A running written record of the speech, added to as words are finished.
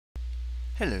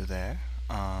Hello there.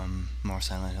 More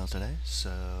Silent Hill today, so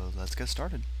let's get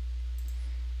started.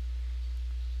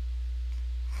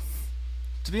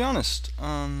 To be honest,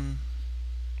 I'm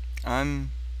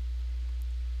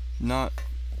not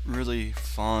really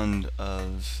fond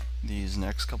of these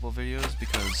next couple videos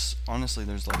because honestly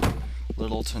there's like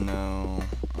little to no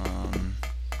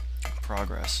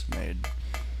progress made.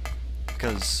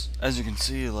 Because as you can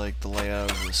see, like the layout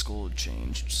of the school had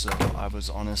changed, so I was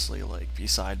honestly like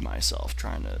beside myself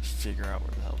trying to figure out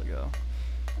where the hell to go.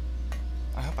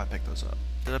 I hope I picked those up.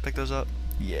 Did I pick those up?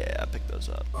 Yeah, I picked those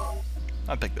up.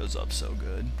 I picked those up so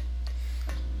good.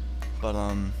 But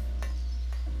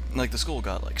like the school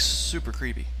got like super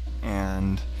creepy,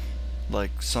 and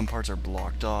like some parts are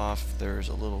blocked off. There's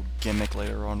a little gimmick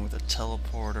later on with a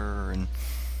teleporter, and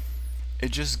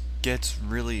it just gets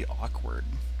really awkward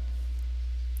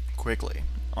quickly,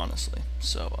 honestly.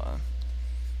 So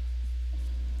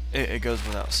it goes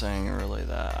without saying really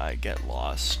that I get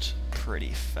lost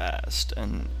pretty fast,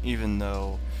 and even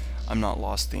though I'm not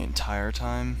lost the entire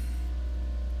time,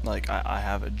 like I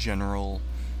have a general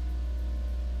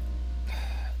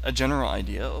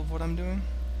idea of what I'm doing,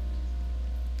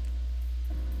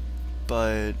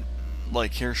 but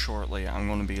like here shortly I'm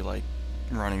going to be like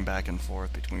running back and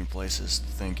forth between places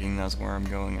thinking that's where I'm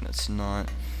going and it's not.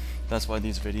 That's why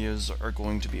these videos are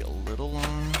going to be a little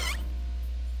long.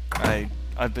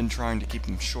 I've been trying to keep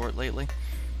them short lately,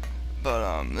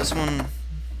 but this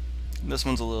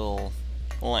one's a little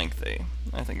lengthy.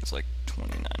 I think it's like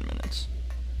 29 minutes.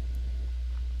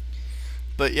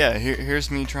 But yeah,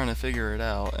 here's me trying to figure it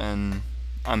out, and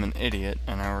I'm an idiot,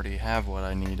 and I already have what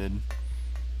I needed.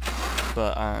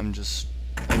 But I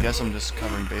guess I'm just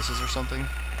covering bases or something.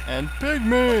 And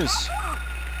pygmies!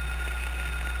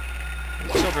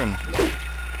 Children!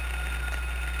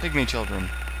 Pygmy children.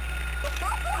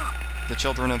 The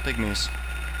children of pygmies.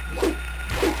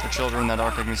 The children that are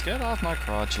pygmies. Get off my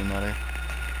crotch, you nutter.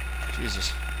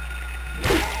 Jesus.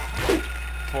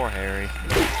 Poor Harry.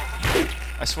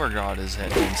 I swear to God his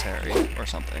name's Harry, or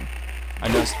something. I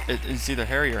know it's either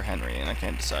Harry or Henry, and I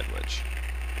can't decide which.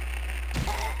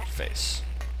 Face.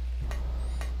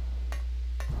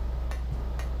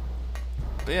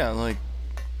 But yeah, like,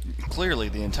 clearly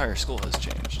the entire school has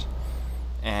changed.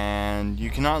 And you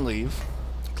cannot leave,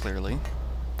 clearly.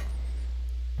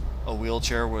 A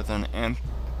wheelchair with an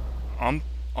ampoule?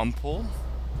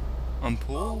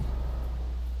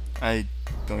 I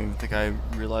don't even think I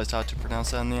realized how to pronounce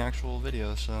that in the actual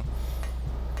video, so.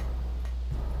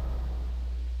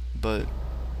 But,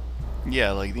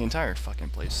 yeah, like, the entire fucking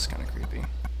place is kind of creepy.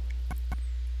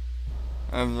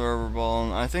 I have the rubber ball,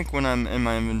 and I think when I'm in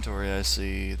my inventory I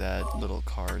see that little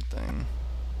card thing.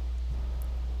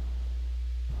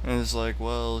 And it's like,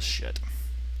 well, shit.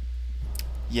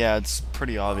 Yeah, it's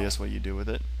pretty obvious what you do with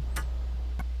it.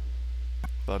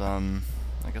 But, I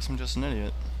guess I'm just an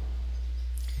idiot.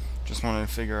 Just wanted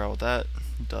to figure out what that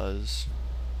does.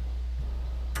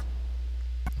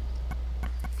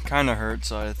 Kinda hurt,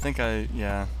 so I think I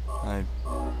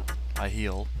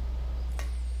heal.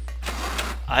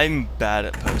 I'm bad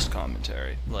at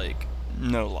post-commentary, like,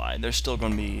 no lie. There's still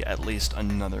going to be at least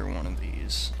another one of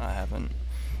these. I haven't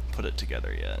put it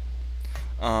together yet.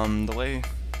 The way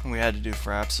we had to do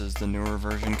fraps is the newer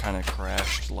version kind of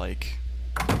crashed, like,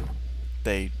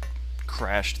 they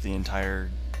crashed the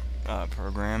entire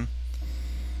program.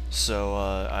 So,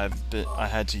 I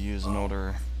had to use an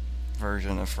older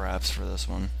version of fraps for this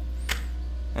one,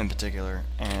 in particular,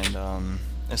 and,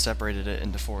 it separated it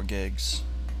into 4 gigs.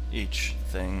 Each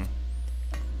thing.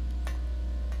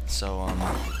 So,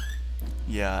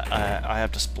 yeah, I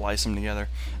have to splice them together.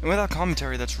 And without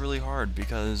commentary, that's really hard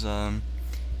because,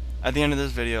 at the end of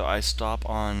this video, I stop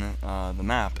on the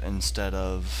map instead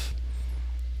of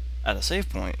at a save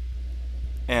point.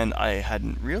 And I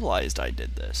hadn't realized I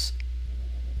did this.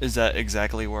 Is that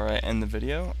exactly where I end the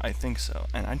video? I think so.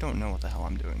 And I don't know what the hell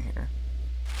I'm doing here.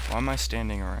 Why am I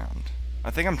standing around? I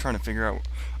think I'm trying to figure out...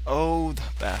 Oh, the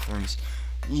bathrooms.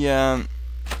 Yeah,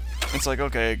 it's like,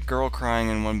 okay, girl crying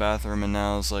in one bathroom, and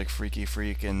now it's like freaky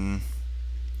freak and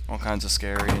all kinds of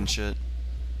scary and shit.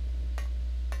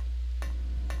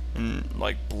 And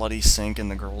like bloody sink in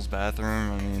the girl's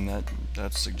bathroom. I mean,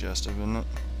 that's suggestive, isn't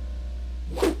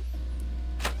it?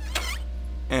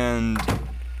 And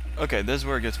okay, this is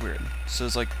where it gets weird. So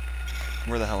it's like,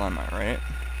 where the hell am I, right?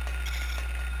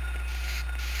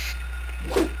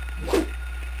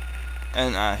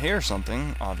 And I hear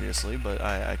something, obviously, but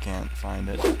I can't find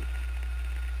it.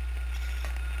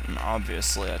 And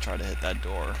obviously I try to hit that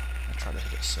door. I try to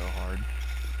hit it so hard.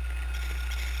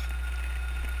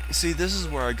 See, this is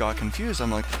where I got confused.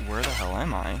 I'm like, where the hell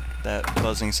am I? That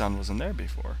buzzing sound wasn't there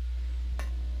before.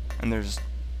 And there's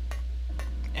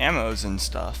ammos and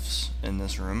stuffs in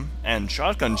this room, and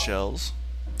shotgun shells.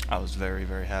 I was very,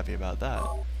 very happy about that.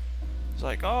 It's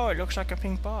like, oh, it looks like a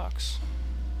pink box.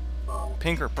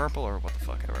 Pink or purple or what the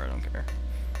fuck ever, I don't care.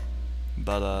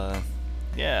 But,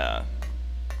 yeah.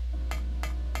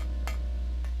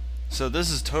 So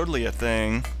this is totally a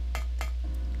thing.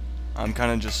 I'm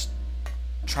kind of just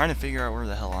trying to figure out where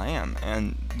the hell I am.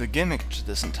 And the gimmick to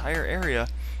this entire area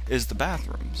is the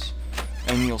bathrooms.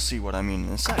 And you'll see what I mean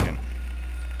in a second.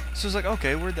 So it's like,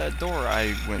 okay, where'd that door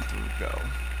I went through go?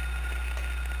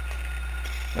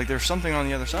 Like, there's something on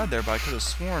the other side there, but I could have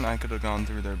sworn I could have gone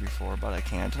through there before, but I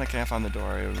can't, and I can't find the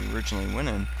door I originally went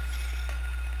in.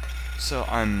 So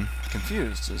I'm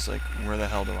confused. It's like, where the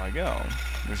hell do I go?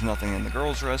 There's nothing in the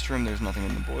girls' restroom, there's nothing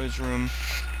in the boys' room.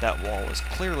 That wall is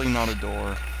clearly not a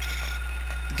door.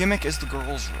 The gimmick is the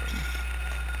girls' room.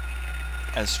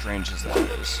 As strange as that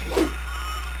is.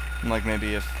 Like,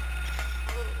 maybe if...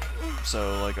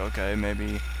 So, like, okay,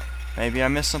 maybe I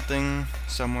missed something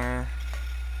somewhere.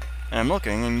 And I'm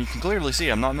looking, and you can clearly see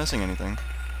I'm not missing anything.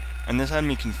 And this had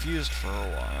me confused for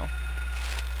a while.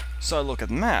 So I look at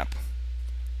the map,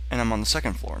 and I'm on the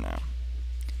second floor now.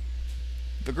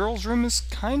 The girls' room is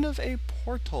kind of a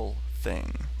portal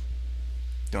thing.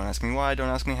 Don't ask me why, don't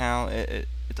ask me how,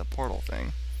 it's a portal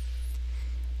thing.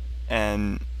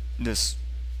 And this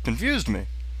confused me.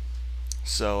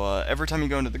 So every time you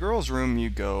go into the girls' room, you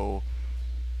go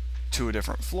to a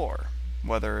different floor.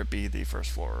 Whether it be the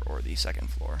first floor or the second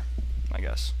floor, I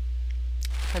guess.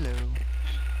 Hello.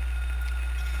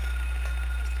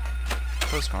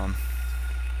 Postcom.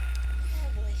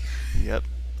 Yep.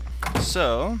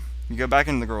 So, you go back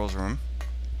into the girls' room,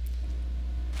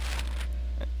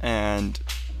 and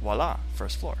voila,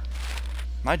 first floor.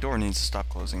 My door needs to stop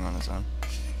closing on its own.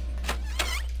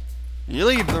 You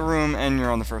leave the room, and you're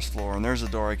on the first floor, and there's a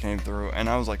door I came through, and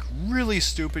I was like really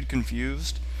stupid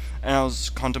confused. And I was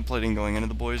contemplating going into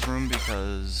the boys' room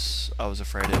because I was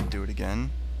afraid it'd do it again,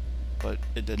 but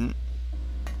it didn't,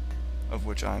 of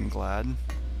which I'm glad.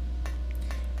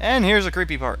 And here's a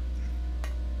creepy part.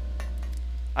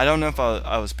 I don't know if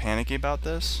I was panicky about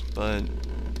this, but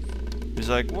he's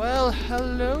like, well,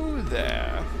 hello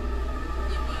there.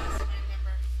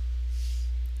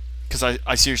 Because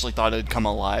I seriously thought it'd come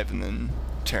alive and then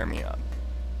tear me up.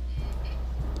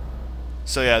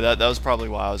 So yeah, that was probably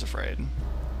why I was afraid.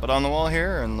 But on the wall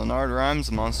here, and Leonard rhymes,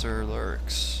 the monster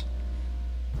lurks.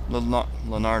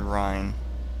 Leonard Rhyne.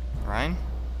 Rhyne?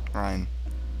 Rhyne.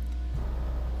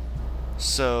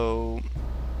 So,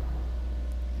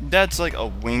 that's like a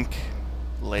wink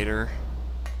later.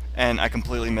 And I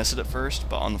completely missed it at first,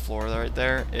 but on the floor right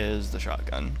there is the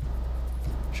shotgun.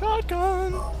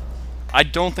 Shotgun! I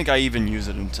don't think I even use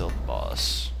it until the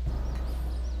boss.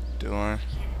 Do I?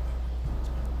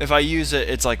 If I use it,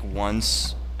 it's like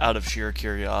once, out of sheer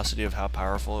curiosity of how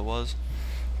powerful it was.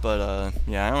 But,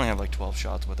 yeah, I only have like 12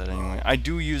 shots with it anyway. I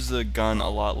do use the gun a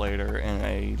lot later in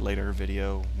a later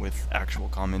video with actual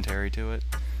commentary to it.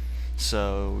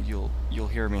 So, you'll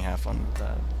hear me have fun with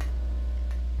that.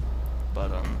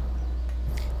 But, I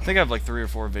think I have like 3 or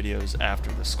 4 videos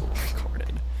after the school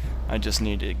recorded. I just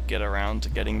need to get around to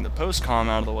getting the post-com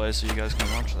out of the way so you guys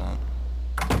can watch that.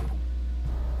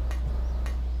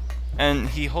 And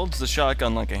he holds the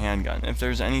shotgun like a handgun. If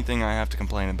there's anything I have to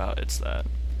complain about, it's that.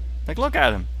 Like, look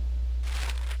at him.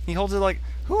 He holds it like...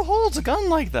 Who holds a gun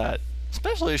like that?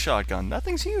 Especially a shotgun. That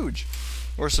thing's huge.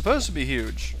 Or supposed to be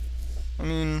huge. I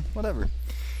mean, whatever.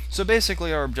 So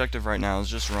basically our objective right now is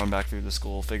just run back through the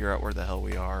school, figure out where the hell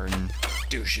we are, and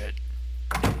do shit.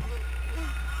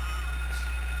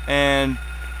 And,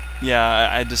 yeah,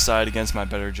 I decide against my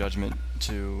better judgment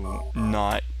to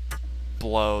not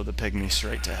blow the pygmy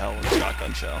straight to hell with a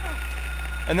shotgun shell.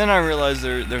 And then I realized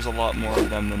there's a lot more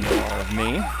of them than there are of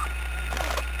me.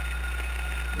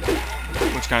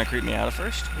 Which kind of creeped me out at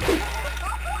first.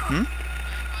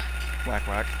 Whack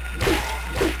whack.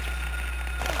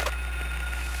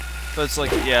 But it's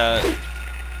like, yeah,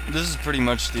 this is pretty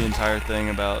much the entire thing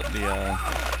about the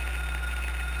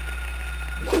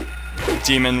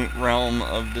demon realm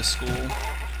of this school.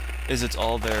 Is it's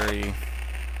all very...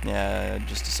 Yeah, I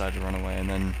just decided to run away and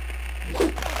then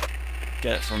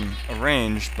get it from a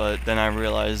range, but then I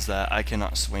realized that I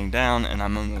cannot swing down and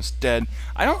I'm almost dead.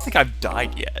 I don't think I've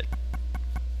died yet,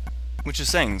 which is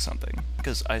saying something,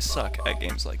 because I suck at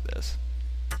games like this.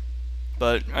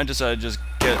 But I decided to just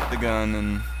get the gun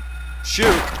and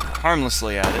shoot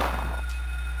harmlessly at it.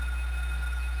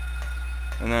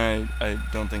 And then I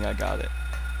don't think I got it.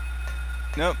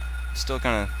 Nope, still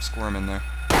kind of squirming there.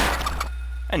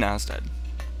 And now it's dead.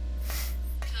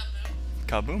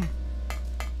 Kaboom.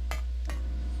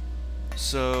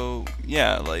 So,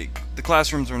 yeah, like, the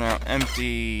classrooms are now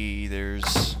empty,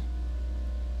 there's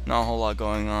not a whole lot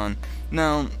going on.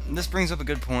 Now, this brings up a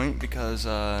good point, because,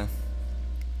 I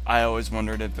always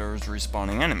wondered if there was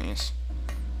respawning enemies.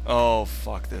 Oh,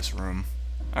 fuck this room.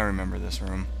 I remember this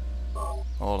room.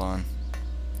 Hold on.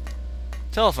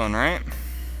 Telephone, right?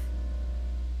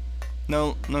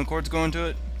 No cords going to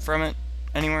it, from it,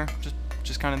 anywhere?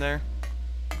 Just kind of there?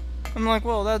 I'm like,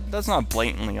 well, that's not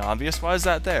blatantly obvious. Why is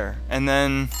that there? And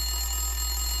then...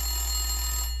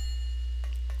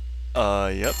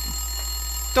 yep.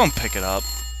 Don't pick it up.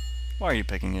 Why are you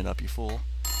picking it up, you fool?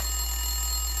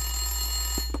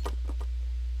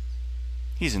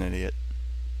 He's an idiot.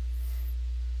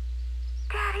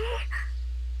 Daddy,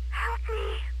 help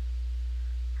me.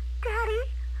 Daddy,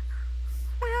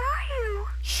 where are you?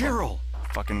 Cheryl!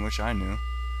 Fucking wish I knew.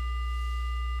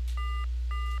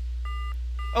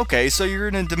 Okay, so you're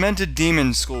in a demented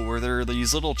demon school where there are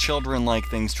these little children-like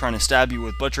things trying to stab you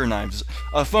with butcher knives.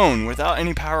 A phone without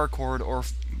any power cord or,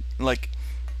 like,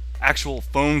 actual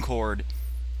phone cord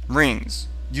rings.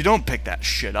 You don't pick that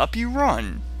shit up, you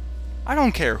run. I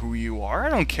don't care who you are, I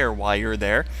don't care why you're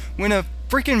there. When a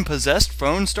freaking possessed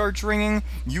phone starts ringing,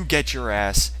 you get your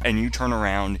ass and you turn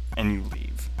around and you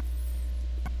leave.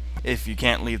 If you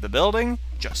can't leave the building,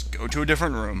 just go to a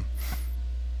different room.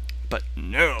 But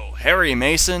no, Harry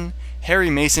Mason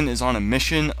is on a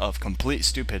mission of complete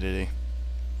stupidity.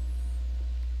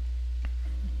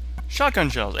 Shotgun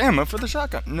shells, ammo for the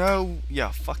shotgun. No,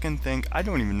 yeah, fucking think. I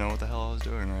don't even know what the hell I was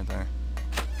doing right there.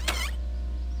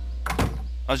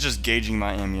 I was just gauging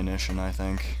my ammunition, I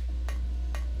think.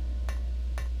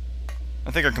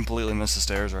 I think I completely missed the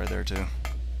stairs right there, too.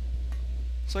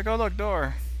 It's like, oh look,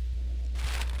 door.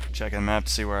 Checking the map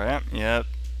to see where I am. Yep.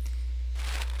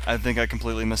 I think I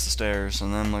completely missed the stairs,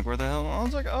 and then I'm like, where the hell? I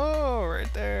was like, oh,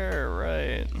 right there,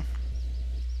 right.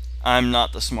 I'm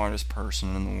not the smartest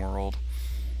person in the world.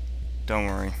 Don't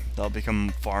worry, that'll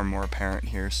become far more apparent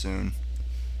here soon.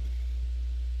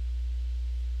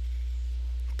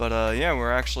 But, yeah,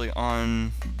 we're actually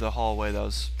on the hallway that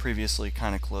was previously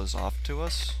kind of closed off to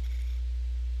us.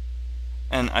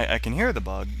 And I can hear the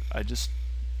bug, I just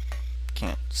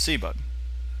can't see bug.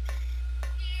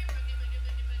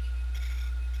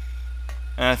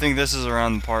 And I think this is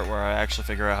around the part where I actually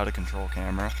figure out how to control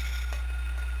camera.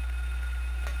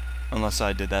 Unless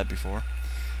I did that before.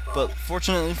 But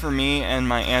fortunately for me and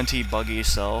my anti-buggy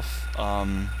self,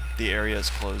 the area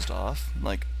is closed off.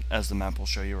 Like, as the map will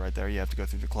show you right there, you have to go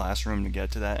through the classroom to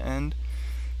get to that end.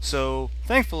 So,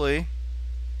 thankfully,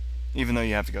 even though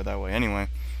you have to go that way anyway,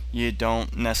 you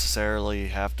don't necessarily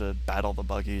have to battle the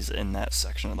buggies in that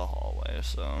section of the hallway,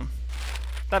 so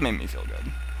that made me feel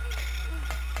good.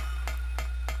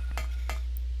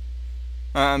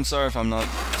 I'm sorry if I'm not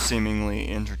seemingly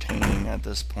entertaining at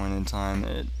this point in time.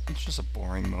 It's just a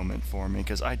boring moment for me,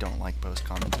 because I don't like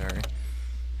post-commentary.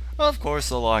 Of course,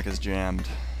 the lock is jammed.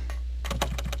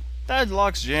 That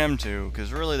lock's jammed too,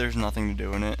 because really there's nothing to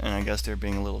do in it, and I guess they're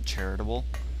being a little charitable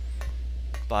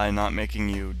by not making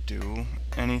you do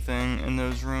anything in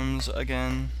those rooms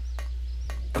again.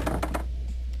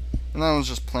 And that was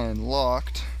just plain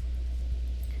locked.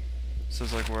 So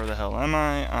it's like, where the hell am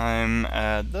I? I'm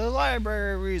at the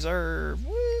library reserve.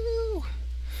 Woo!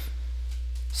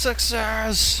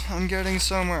 Success! I'm getting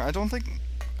somewhere. I don't think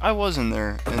I was in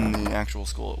there in the actual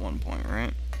school at one point,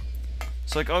 right?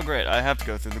 It's like, oh great, I have to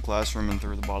go through the classroom and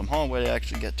through the bottom hallway to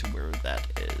actually get to where that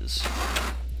is.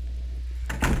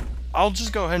 I'll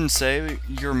just go ahead and say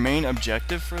your main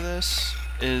objective for this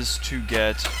is to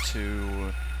get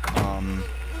to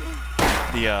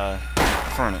the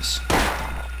furnace.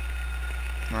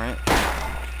 Alright,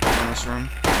 furnace room.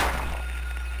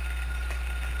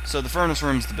 So the furnace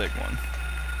room's the big one.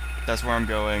 That's where I'm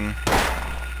going.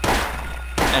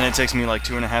 And it takes me like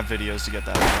 2.5 videos to get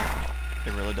that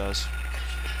there. It really does.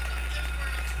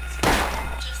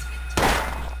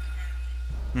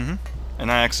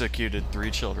 And I executed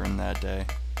 3 children that day.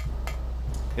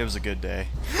 It was a good day.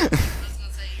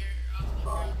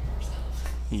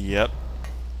 Yep.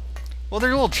 Well,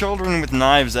 they're little children with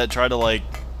knives that try to, like...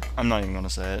 I'm not even gonna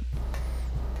say it.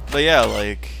 But yeah,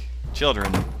 like,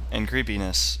 children and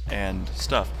creepiness and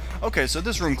stuff. Okay, so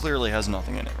this room clearly has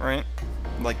nothing in it, right?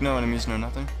 Like, no enemies, no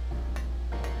nothing.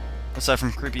 Aside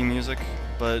from creepy music,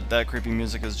 but that creepy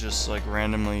music is just, like,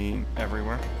 randomly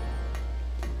everywhere.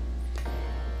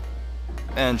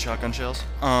 And shotgun shells.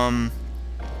 I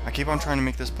keep on trying to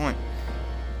make this point.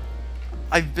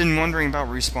 I've been wondering about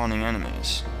respawning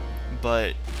enemies,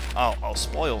 but I'll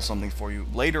spoil something for you.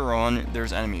 Later on,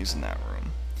 there's enemies in that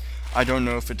room. I don't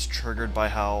know if it's triggered by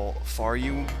how far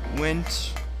you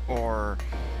went, or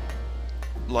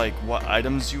like what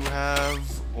items you have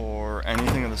or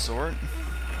anything of the sort.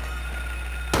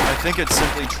 I think it's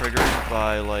simply triggered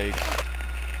by like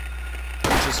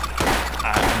just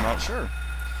I'm not sure,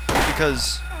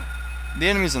 because the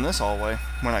enemies in this hallway,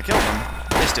 when I kill them,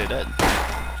 they stay dead.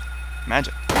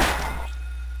 Magic.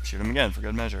 Shoot them again for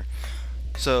good measure.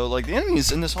 So like the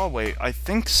enemies in this hallway, I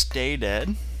think stay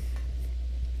dead.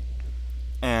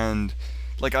 And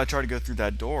like I try to go through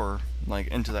that door, like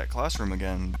into that classroom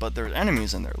again, but there's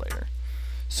enemies in there later.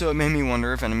 So it made me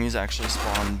wonder if enemies actually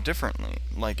spawn differently,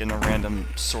 like in a random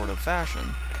sort of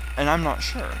fashion. And I'm not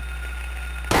sure.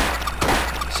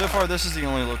 So far this is the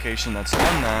only location that's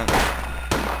done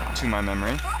that, to my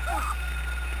memory.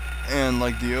 And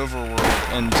like the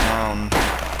overworld in town,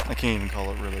 I can't even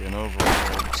call it really an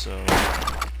overworld, so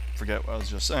forget what I was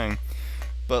just saying.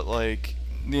 But like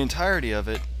the entirety of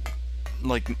it,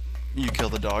 like you kill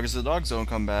the dogs don't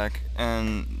come back,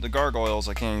 and the gargoyles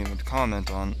I can't even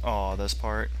comment on. Oh, this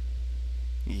part.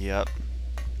 Yep.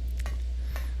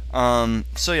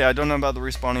 So yeah, I don't know about the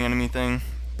respawning enemy thing,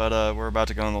 but we're about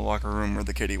to go in the locker room where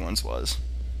the kitty once was.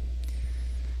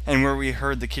 And where we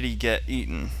heard the kitty get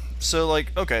eaten. So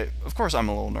like, okay, of course I'm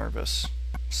a little nervous.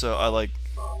 So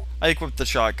I equip the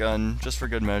shotgun just for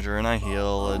good measure, and I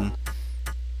heal, and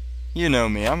you know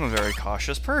me, I'm a very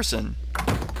cautious person.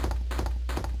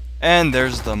 And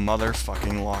there's the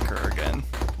motherfucking locker again.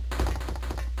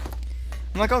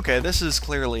 I'm like, okay, this is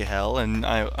clearly hell, and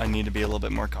I need to be a little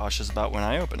bit more cautious about when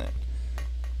I open it.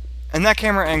 And that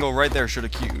camera angle right there should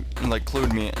have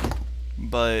clued me in.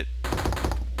 But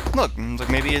look, I was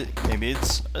like, maybe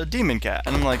it's a demon cat,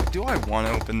 and I'm like, do I want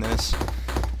to open this?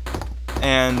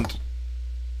 And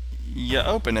you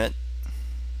open it,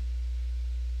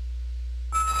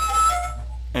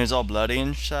 and it's all bloody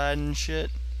inside and shit.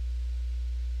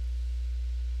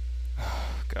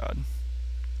 God.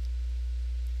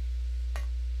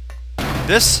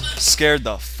 This scared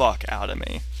the fuck out of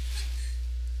me.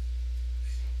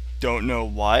 Don't know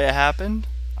why it happened.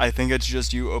 I think it's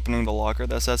just you opening the locker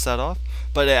that sets that off,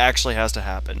 but it actually has to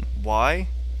happen. Why?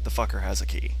 The fucker has a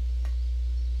key.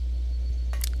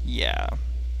 Yeah.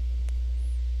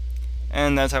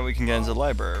 And that's how we can get into the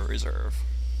library reserve.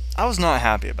 I was not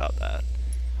happy about that.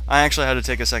 I actually had to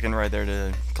take a second right there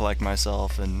to collect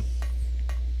myself, and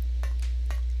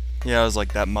yeah, I was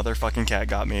like, that motherfucking cat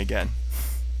got me again.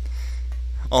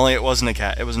 Only it wasn't a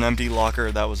cat, it was an empty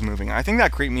locker that was moving. I think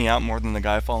that creeped me out more than the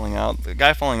guy falling out. The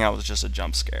guy falling out was just a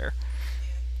jump scare.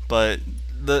 But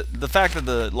the fact that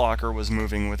the locker was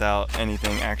moving without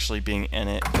anything actually being in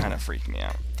it kind of freaked me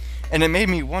out. And it made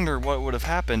me wonder what would have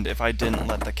happened if I didn't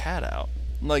let the cat out.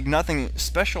 Like, nothing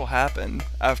special happened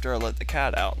after I let the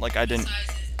cat out. Like, I didn't...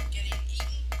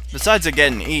 Besides it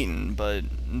getting eaten, but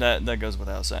that goes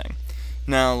without saying.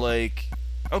 Now, like,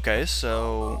 okay,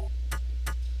 so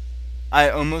I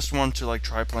almost want to like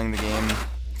try playing the game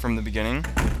from the beginning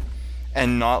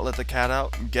and not let the cat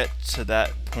out, get to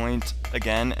that point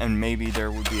again, and maybe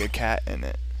there would be a cat in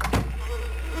it.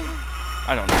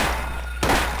 I don't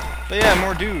know. But yeah,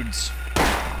 more dudes.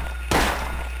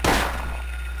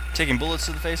 Taking bullets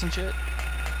to the face and shit.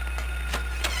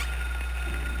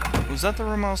 Was that the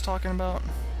room I was talking about?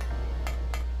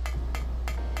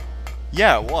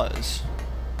 Yeah, it was.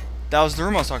 That was the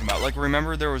room I was talking about. Like,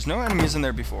 remember, there was no enemies in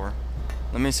there before.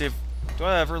 Let me see if... Do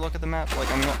I ever look at the map? Like,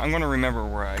 I'm going to remember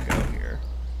where I go here.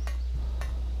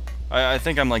 I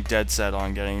think I'm, like, dead set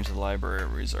on getting into the library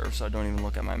reserve, so I don't even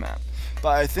look at my map.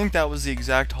 But I think that was the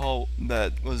exact hall...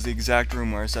 That was the exact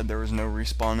room where I said there was no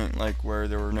respawning, like, where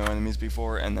there were no enemies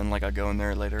before, and then, like, I go in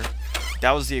there later.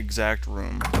 That was the exact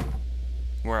room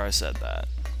where I said that.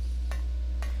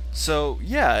 So,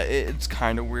 yeah, it's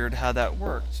kind of weird how that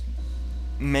worked.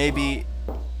 Maybe...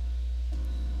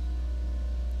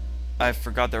 I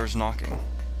forgot there was knocking.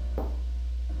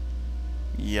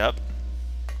 Yep.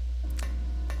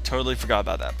 Totally forgot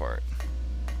about that part.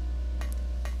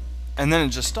 And then it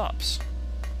just stops.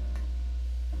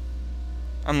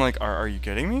 I'm like, are you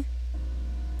kidding me?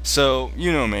 So,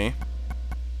 you know me.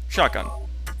 Shotgun.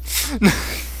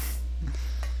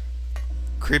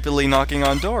 Creepily knocking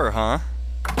on door, huh?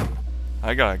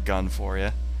 I got a gun for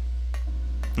you.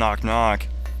 Knock, knock.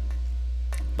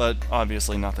 But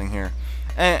obviously nothing here.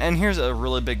 And here's a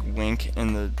really big wink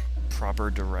in the proper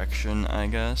direction, I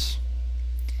guess.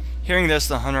 Hearing this,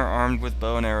 the hunter armed with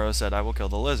bow and arrow said, "I will kill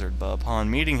the lizard," but upon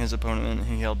meeting his opponent,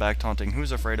 he hailed back taunting,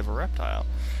 "Who's afraid of a reptile?"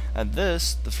 At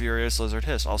this, the furious lizard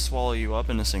hissed, "I'll swallow you up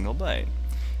in a single bite."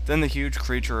 Then the huge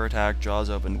creature attacked, jaws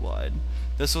opened wide.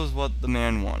 This was what the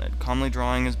man wanted. Calmly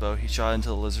drawing his bow, he shot into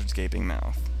the lizard's gaping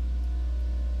mouth.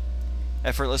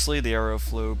 Effortlessly, the arrow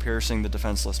flew, piercing the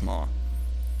defenseless maw,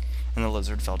 and the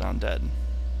lizard fell down dead.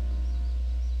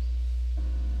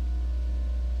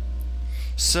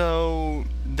 So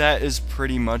that is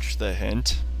pretty much the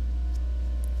hint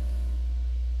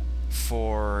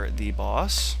for the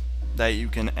boss, that you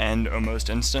can end almost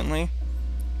instantly,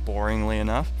 boringly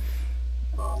enough.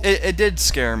 It did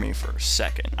scare me for a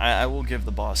second. I will give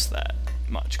the boss that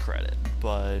much credit,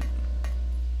 but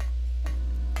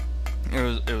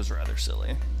it was rather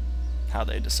silly how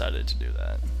they decided to do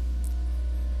that.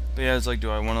 But yeah, it's like, do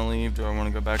I want to leave? Do I want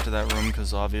to go back to that room?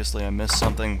 Because obviously I missed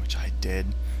something, which I did.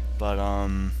 But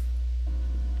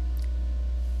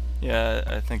yeah,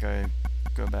 I think I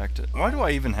go back to... Why do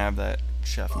I even have that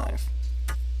chef knife?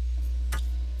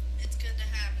 It's good to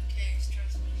have in case,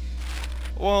 trust me.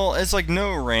 Well, it's like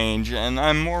no range, and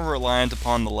I'm more reliant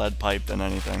upon the lead pipe than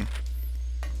anything.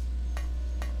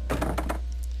 It's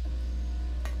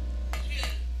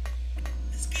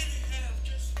good to have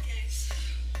just in case.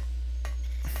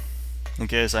 In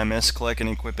case I misclick and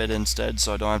equip it instead,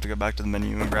 so I don't have to go back to the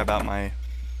menu and grab out my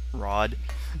rod.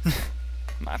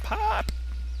 My pipe!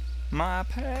 My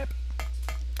pipe!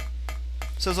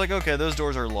 So it's like, okay, those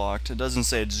doors are locked. It doesn't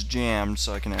say it's jammed,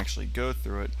 so I can actually go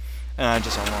through it. And I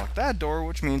just unlock that door,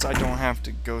 which means I don't have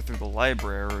to go through the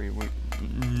library.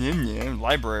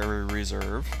 Library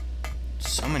reserve.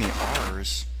 So many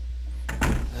R's.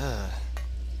 Ugh.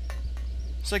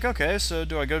 It's like, okay, so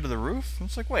do I go to the roof?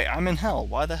 It's like, wait, I'm in hell.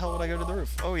 Why the hell would I go to the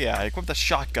roof? Oh yeah, I equipped the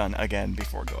shotgun again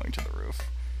before going to the roof.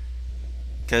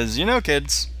 Because, you know,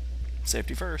 kids,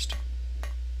 safety first.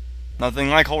 Nothing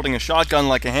like holding a shotgun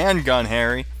like a handgun,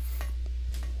 Harry.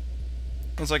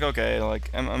 It's like, okay, like,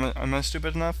 am I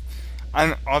stupid enough?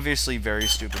 I'm obviously very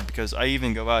stupid because I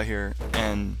even go out here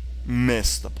and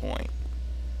miss the point.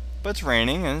 But it's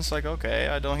raining, and it's like, okay,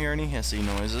 I don't hear any hissy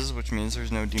noises, which means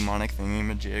there's no demonic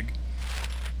thingy-majig.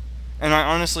 And I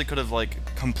honestly could have,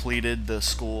 like, completed the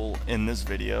school in this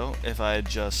video if I had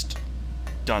just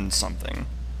done something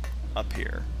up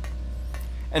here.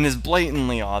 And it's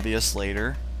blatantly obvious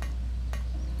later.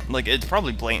 Like, it's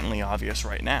probably blatantly obvious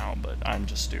right now, but I'm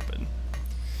just stupid.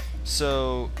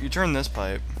 So, you turn this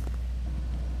pipe.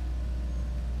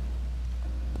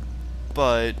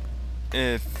 But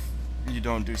if you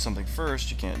don't do something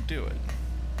first, you can't do it.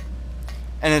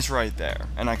 And it's right there,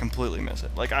 and I completely miss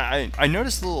it. Like, I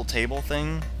noticed the little table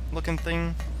thing, looking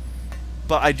thing,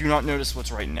 but I do not notice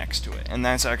what's right next to it. And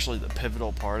that's actually the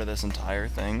pivotal part of this entire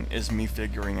thing, is me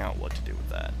figuring out what to do with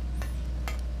that.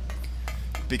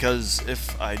 Because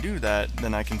if I do that,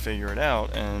 then I can figure it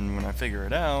out, and when I figure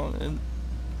it out,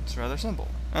 it's rather simple.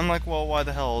 I'm like, well, why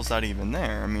the hell is that even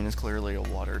there? I mean, it's clearly a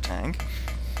water tank,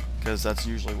 because that's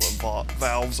usually what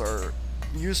valves are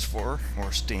used for,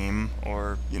 or steam,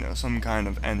 or, you know, some kind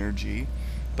of energy.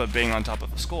 But being on top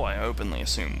of a school, I openly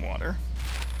assume water.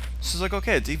 So it's like,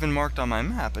 okay, it's even marked on my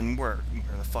map, and where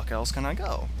the fuck else can I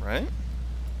go, right?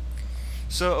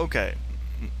 So, okay,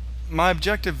 my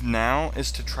objective now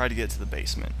is to try to get to the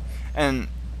basement. And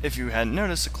if you hadn't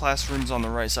noticed, the classrooms on the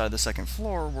right side of the second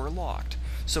floor were locked.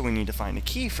 So we need to find a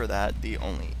key for that. The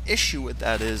only issue with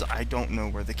that is I don't know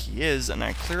where the key is, and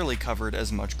I clearly covered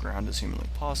as much ground as humanly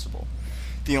possible.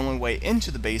 The only way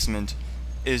into the basement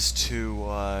is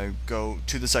to go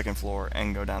to the second floor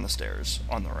and go down the stairs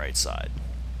on the right side.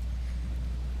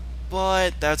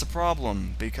 But that's a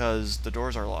problem, because the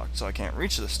doors are locked, so I can't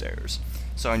reach the stairs.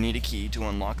 So I need a key to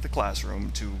unlock the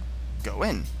classroom to go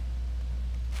in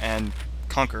and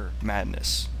conquer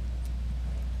madness.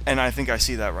 And I think I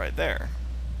see that right there,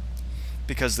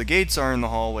 because the gates are in the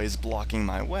hallways blocking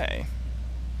my way.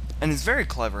 And it's very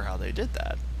clever how they did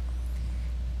that.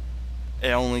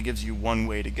 It only gives you one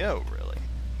way to go, really.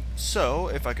 So,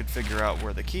 if I could figure out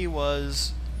where the key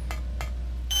was,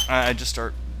 I just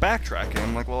start backtracking.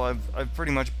 I'm like, well, I've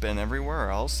pretty much been everywhere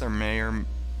else. There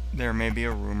may be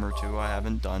a room or two I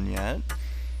haven't done yet.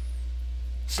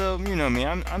 So, you know me,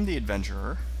 I'm the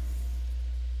adventurer.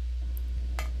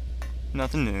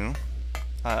 Nothing new.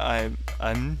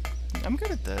 I'm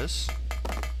good at this.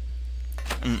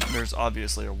 And there's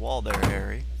obviously a wall there,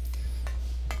 Harry.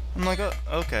 I'm like, oh,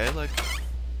 okay, like,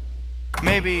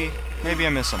 maybe I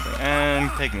missed something. And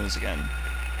pygmies again.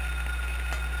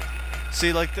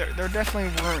 See, like, there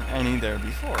definitely weren't any there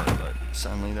before, but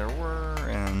suddenly there were,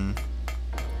 and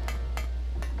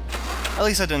at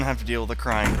least I didn't have to deal with the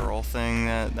crying girl thing.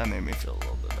 That made me feel a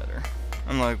little bit better.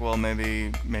 I'm like, well,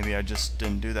 maybe I just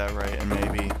didn't do that right, and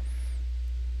maybe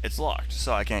it's locked,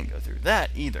 so I can't go through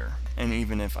that either. And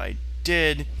even if I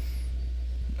did,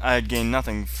 I'd gain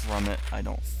nothing from it, I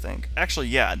don't think. Actually,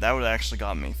 yeah, that would have actually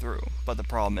got me through. But the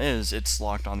problem is, it's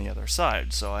locked on the other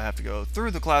side, so I have to go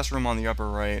through the classroom on the upper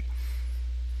right,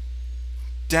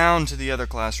 down to the other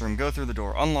classroom, go through the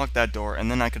door, unlock that door,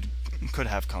 and then I could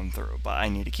have come through. But I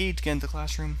need a key to get into the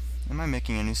classroom. Am I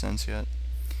making any sense yet?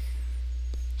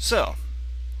 So,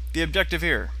 the objective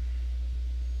here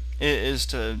is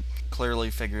to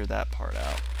clearly figure that part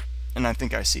out. And I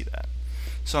think I see that.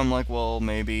 So I'm like, well,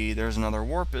 maybe there's another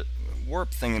warp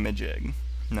thingamajig.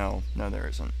 No, there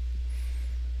isn't.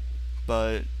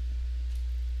 But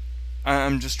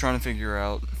I'm just trying to figure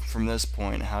out from this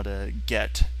point how to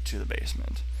get to the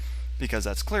basement, because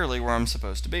that's clearly where I'm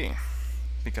supposed to be,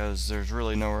 because there's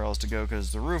really nowhere else to go,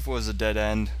 because the roof was a dead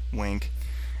end, wink,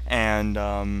 and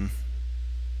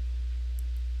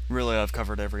really I've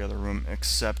covered every other room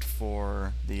except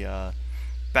for the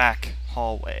back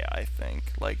hallway, I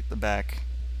think, like the back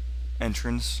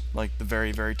entrance, like the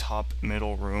very, very top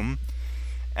middle room.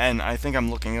 And I think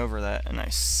I'm looking over that and I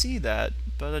see that,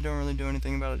 but I don't really do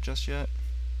anything about it just yet.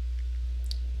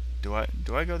 Do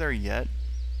I go there yet?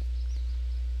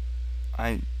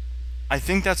 I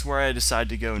think that's where I decide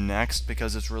to go next,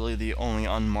 because it's really the only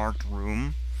unmarked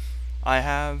room I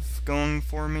have going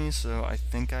for me, so I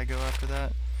think I go after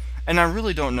that. And I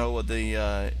really don't know what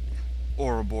the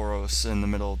Ouroboros in the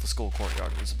middle of the school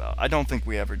courtyard was about. I don't think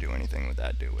we ever do anything with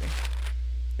that, do we?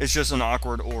 It's just an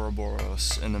awkward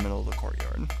Ouroboros in the middle of the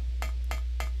courtyard.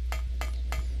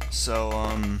 So,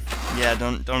 yeah,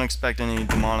 don't expect any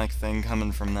demonic thing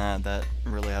coming from that. That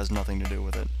really has nothing to do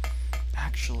with it.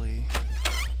 Actually,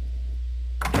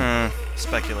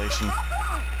 speculation.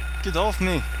 Get off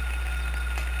me!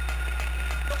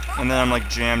 And then I'm like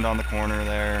jammed on the corner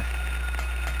there.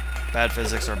 Bad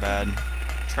physics are bad.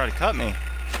 Try to cut me,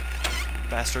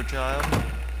 bastard child.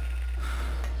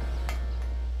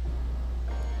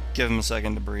 Give him a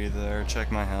second to breathe there,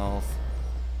 check my health.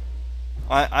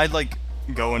 I'd like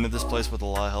go into this place with a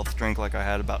lot of health drink, like I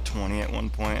had about 20 at one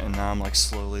point, and now I'm like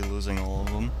slowly losing all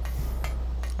of them.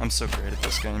 I'm so great at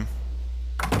this game.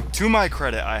 To my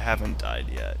credit, I haven't died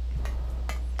yet.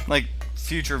 Like,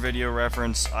 future video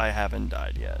reference, I haven't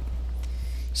died yet.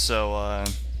 So,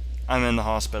 I'm in the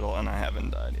hospital and I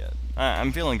haven't died yet.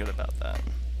 I'm feeling good about that.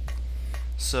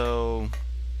 So,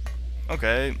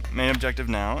 okay, main objective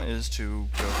now is to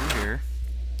go through here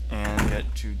and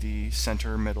get to the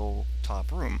center middle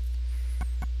top room.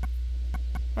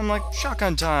 I'm like,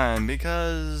 shotgun time,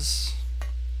 because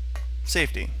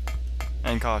safety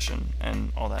and caution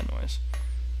and all that noise.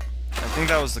 I think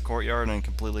that was the courtyard and I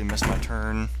completely missed my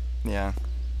turn. Yeah.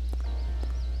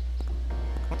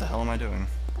 What the hell am I doing?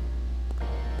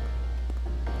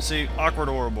 See, awkward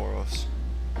Ouroboros.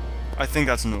 I think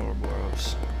that's an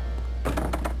Ouroboros.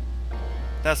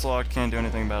 That's locked, can't do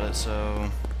anything about it, so...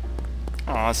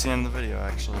 Oh, that's the end of the video,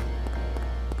 actually.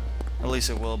 At least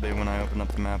it will be when I open up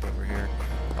the map over here.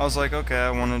 I was like, okay,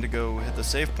 I wanted to go hit the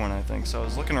save point, I think, so I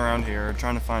was looking around here,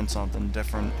 trying to find something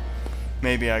different.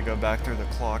 Maybe I go back through the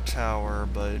clock tower,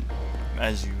 but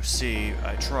as you see,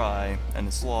 I try, and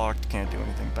it's locked, can't do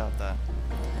anything about that.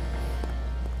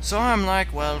 So I'm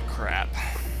like, well, crap.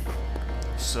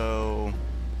 So,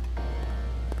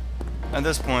 at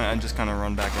this point, I just kind of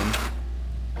run back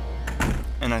in.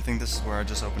 And I think this is where I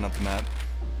just open up the map.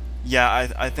 Yeah,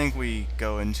 I think we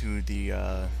go into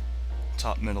the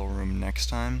top middle room next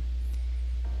time.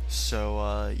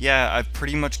 So, yeah, I've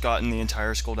pretty much gotten the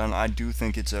entire school done. I do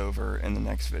think it's over in the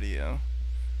next video.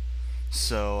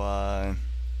 So,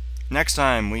 next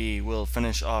time we will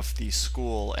finish off the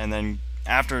school, and then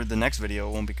after the next video,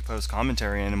 it won't be post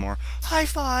commentary anymore. High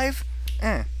five!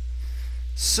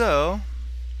 So,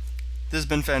 this has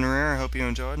been Fenrir. I hope you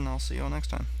enjoyed, and I'll see you all next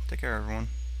time. Take care, everyone.